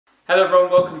Hello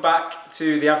everyone, welcome back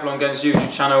to the Avalon Guns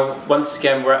YouTube channel. Once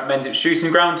again we're at Mendip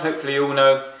Shooting Ground. Hopefully you all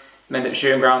know Mendip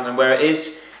Shooting Ground and where it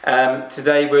is.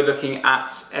 Today we're looking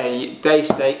at a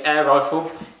Daystate air rifle.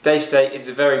 Daystate is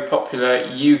a very popular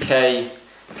UK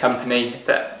company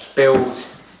that build,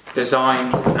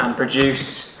 design and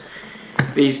produce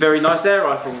these very nice air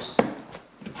rifles.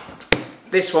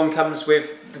 This one comes with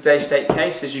the Daystate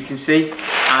case, as you can see,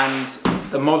 and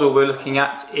the model we're looking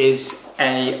at is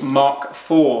a Mark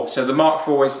IV. So the Mark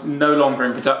IV is no longer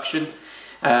in production.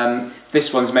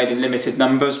 This one's made in limited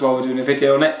numbers while we're doing a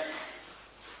video on it.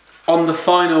 On the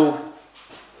final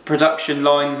production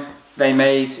line, they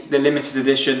made the limited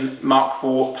edition Mark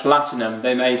IV Platinum.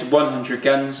 They made 100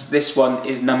 guns. This one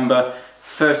is number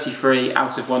 33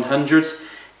 out of 100.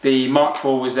 The Mark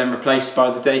IV was then replaced by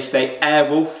the Daystate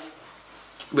Airwolf,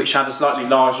 which had a slightly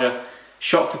larger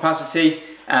shot capacity,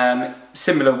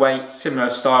 similar weight,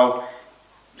 similar style.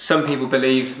 Some people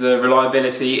believe the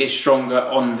reliability is stronger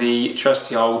on the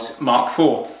trusty old Mark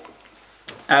IV.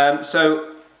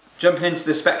 So jumping into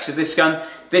the specs of this gun,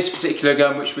 this particular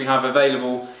gun which we have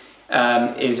available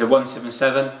is a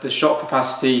 177. The shot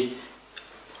capacity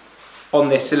on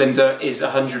this cylinder is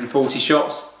 140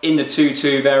 shots. In the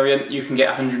 2.2 variant you can get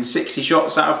 160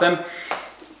 shots out of them.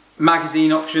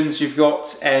 Magazine options, you've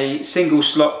got a single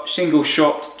shot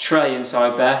tray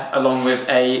inside there along with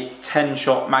a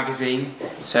 10-shot magazine,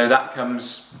 so that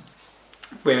comes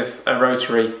with a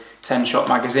rotary 10-shot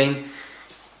magazine.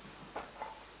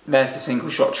 There's the single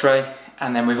shot tray,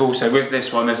 and then we've also, with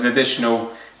this one, there's an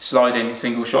additional sliding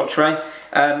single shot tray.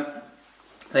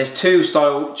 There's two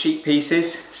style cheek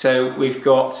pieces, so we've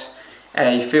got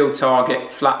a field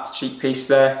target flat cheek piece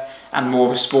there and more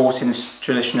of a sporting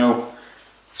traditional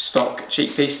stock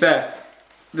cheek piece there.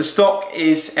 The stock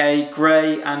is a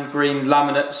grey and green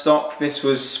laminate stock. This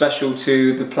was special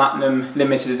to the Platinum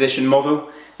limited edition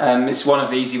model. It's one of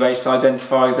the easy ways to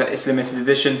identify that it's limited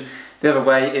edition. The other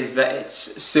way is that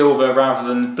it's silver rather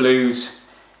than blues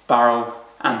barrel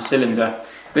and cylinder.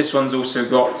 This one's also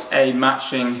got a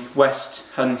matching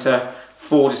West Hunter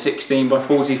 4-16 by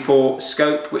 44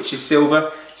 scope, which is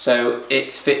silver, so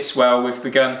it fits well with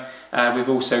the gun. We've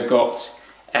also got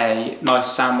a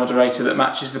nice sound moderator that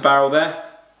matches the barrel there,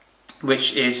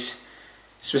 which is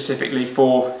specifically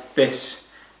for this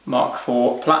Mark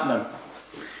IV Platinum.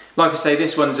 Like I say,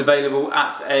 this one's available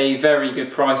at a very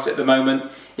good price at the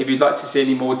moment. If you'd like to see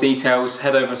any more details,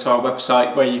 head over to our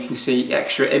website where you can see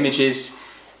extra images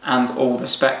and all the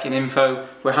spec and info.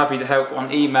 We're happy to help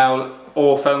on email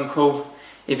or phone call.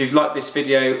 If you've liked this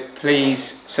video,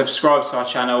 please subscribe to our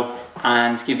channel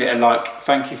and give it a like.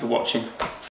 Thank you for watching.